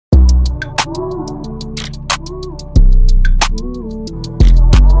What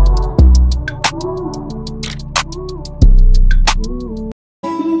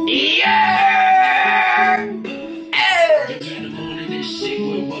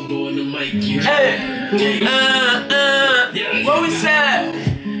we said?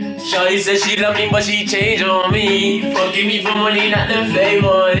 Shawty said she love me, but she changed on me. Fucking me for money, not the fame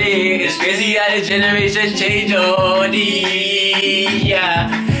on it. It's crazy how the generation change on me.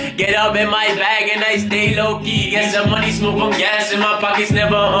 Yeah. Get up in my bag and I stay low-key. Get some money, smoke on gas in my pockets,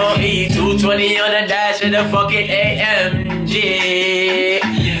 never on E. 220 on the dash of the fucking AMG.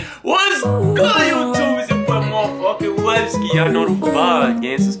 What's good, YouTube? It's your boy motherfucking Webbskiii. I know the vibe,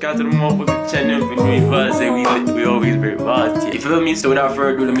 gang. Subscribe to the motherfucking channel if you know me vibes. Say we always bring vibes. You feel me? So without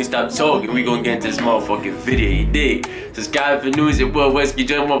further ado, let me stop talking. We gonna get into this motherfucking video. You dig? Subscribe if you're new. It's your boy Webbskiii.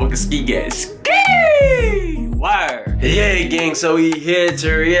 Join the motherfucking ski gang. Ski! Wire. Yeah, gang. So we here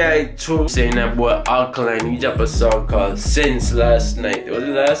to react to saying that boy Alkaline. He dropped a song called Since last night. Was it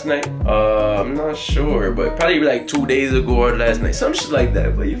last night? I'm not sure, but probably like 2 days ago or last night. Some shit like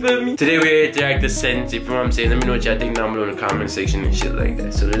that. But you feel me? Today we're here to react to Since. If you know what I'm saying, let me know what y'all think down below in the comment section and shit like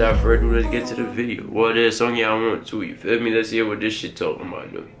that. So without further ado, let's get to the video. What is song y'all want to? You feel me? Let's hear what this shit talking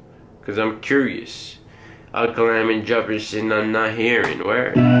about, though. Cause I'm curious. Alkaline been dropping shit and I'm not hearing.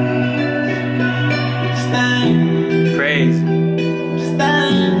 Where? Crazy.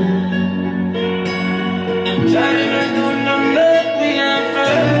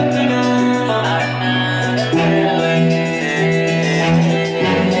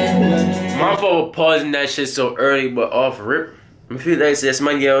 My fault for pausing that shit so early, but off rip. I feel like this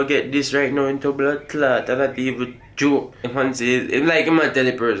man y'all get this right now into blood clot. I not even joke. If man say it's like I'm not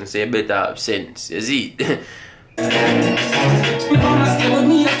telling person say better have sense. You see? Last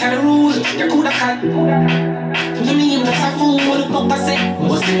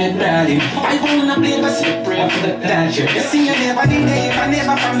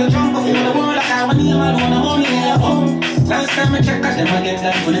time I checked out them again,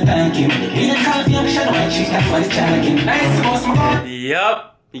 that for the thanking. He didn't call me on the shadow, and she stopped for the checking. Nice to boss my God.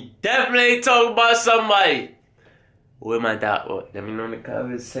 Yup, he definitely talk about somebody. What my dog? What? Let me know in the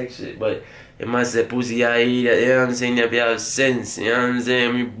comment section. But it must say pussy I eat that, you know what I'm saying? If you have sense, you know what I'm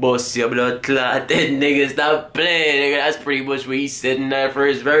saying? Me bust your blood clot, that nigga stop playing, nigga. That's pretty much what he said in that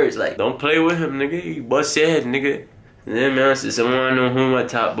first verse. Like, don't play with him, nigga. He bust your head, nigga. Yeah, man, so someone know who my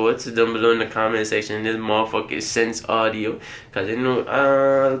top boy, so down below in the comment section in this motherfucking Sense audio. Cause you know,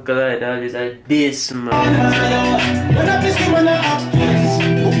 Alkaline, that is like this, man.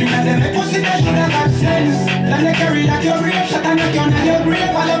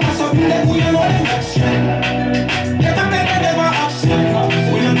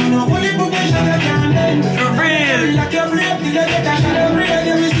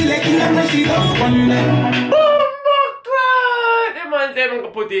 I'm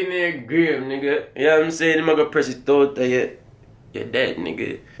gonna put it in their grave, nigga. You know what I'm saying? I'm gonna press it out of you. You're dead,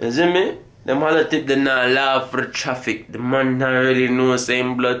 nigga. You see me? Them all the tip they not laugh for the traffic. The man not really know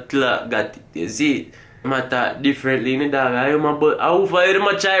same blood clot got it. You see it? I talk differently in the dog. I am my butt. I will fire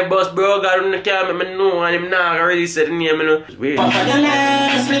my child bus, bro. Got on the camera, me know, and him not already said the name, you know. It's weird. Papa, the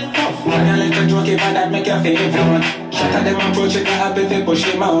last bit tough. When I like a joke, if I that make your favorite one. Shut at them approach it, I have to push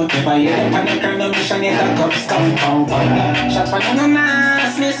him out. If I hear them panic, I'm the mission, yeah, the cups come from. Shut for the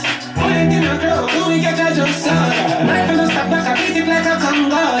nastiness. Only thing I grow, do we get a just son? Life in the stop, like I beat it like a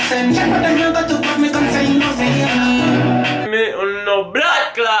Congo. Send check for them, you got to put me, come say no thing. Me on no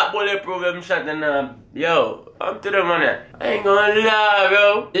blood clot, bulletproof, them shot the knob. Yo, I'm to the money. I ain't gonna lie,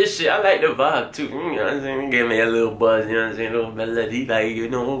 bro. This shit, I like the vibe too. You know what I'm saying? Give me a little buzz, you know what I'm saying? A little melody, like, you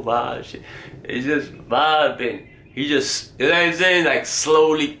know, vibe shit. It's just vibing. He just, you know what I'm saying? Like,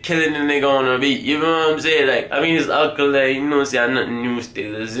 slowly killing the nigga on the beat. You know what I'm saying? Like, I mean, it's Alkaline, you know what I'm saying? I'm nothing new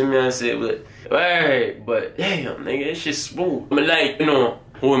still. You see me? I say, but damn, nigga, this shit smooth. But like, you know,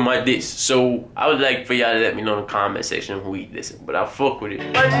 who am I this? So I would like for y'all to let me know in the comment section who he listen. But I fuck with it.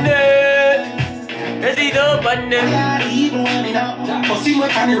 Let's eat up, Pussy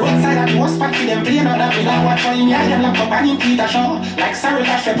work on the roadside at most spot for them playing on that without watch for him. Yeah, them lock up and him Peter Shaw. Like sorry,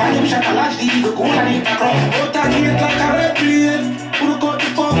 cash for him, shot a large the eagle goal and hit a cross. Out and hit like a red plate. Who got the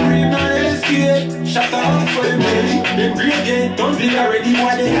fuck green and escape? Shut up for them, baby. Them great game, don't be already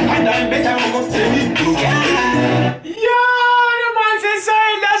one day. And I'm better, I'm gonna tell me. Yo, the man says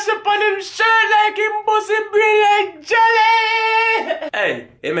sorry, that's upon him shirt like him busting brain like jelly. Hey,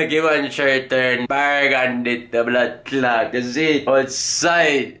 he make you one shirt turn burgundy, the blood clot, you see it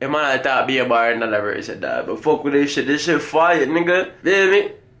outside. The man I thought be a bar and another verse of that, but fuck with this shit fire, nigga. Feel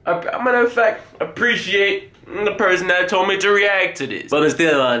me? Matter of fact, appreciate the person that told me to react to this. But I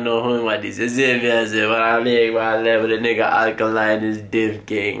still don't know who what this is. If I say what I make my level, the nigga Alkaline is diff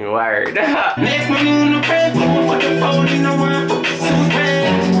gang. Word. Next money on the bread, for the phone in the world, super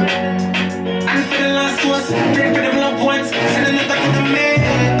grand. And for the last ones, pray for them loved ones, send another to the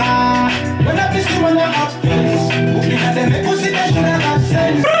man. When I see when I'm up, looking at them, they pussy, they should have got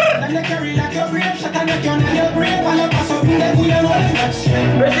sense. Then they carry like your grave, shut and like your grave, while I pass up in the good and all that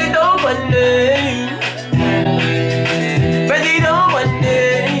shit. But they don't want name. But they don't want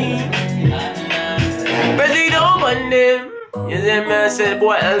name. But they don't want name. You see me, I said,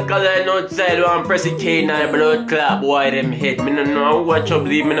 boy, Alkaline outside, one press the cane and the blood clap, boy, them hit. Me no know what trouble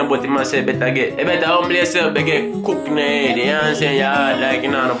leave me no, but him I say better get. You better humble yourself, they get cooked in the head. You know what I'm saying? Your heart like,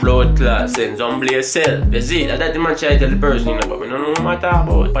 you know, the blood clot sense. Humble yourself. You see, that's the man try to tell the person, you know, but me no know what I'm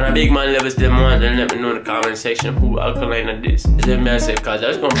talking about. On a big man level, still want to let me know in the comment section who Alkaline of this. You see me, I said, cause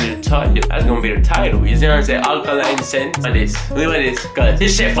that's gonna be the title. That's gonna be the title. You see what I'm saying? Alkaline sense. Look at this. Look at this. Cause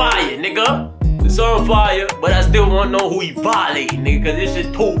this shit fire, nigga. It's on fire, but I still wanna know who he violating, nigga, cause this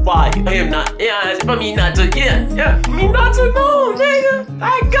shit too fire. Him not, yeah, for me not to, for me not to know, nigga.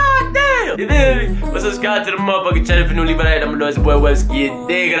 Like, goddamn. You feel me? But subscribe to the motherfucking channel if you're new, but I'm the boy Webbskiii.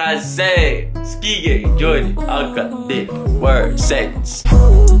 Dig what I say. Ski gang, Jordan, Alkaline, word, sense.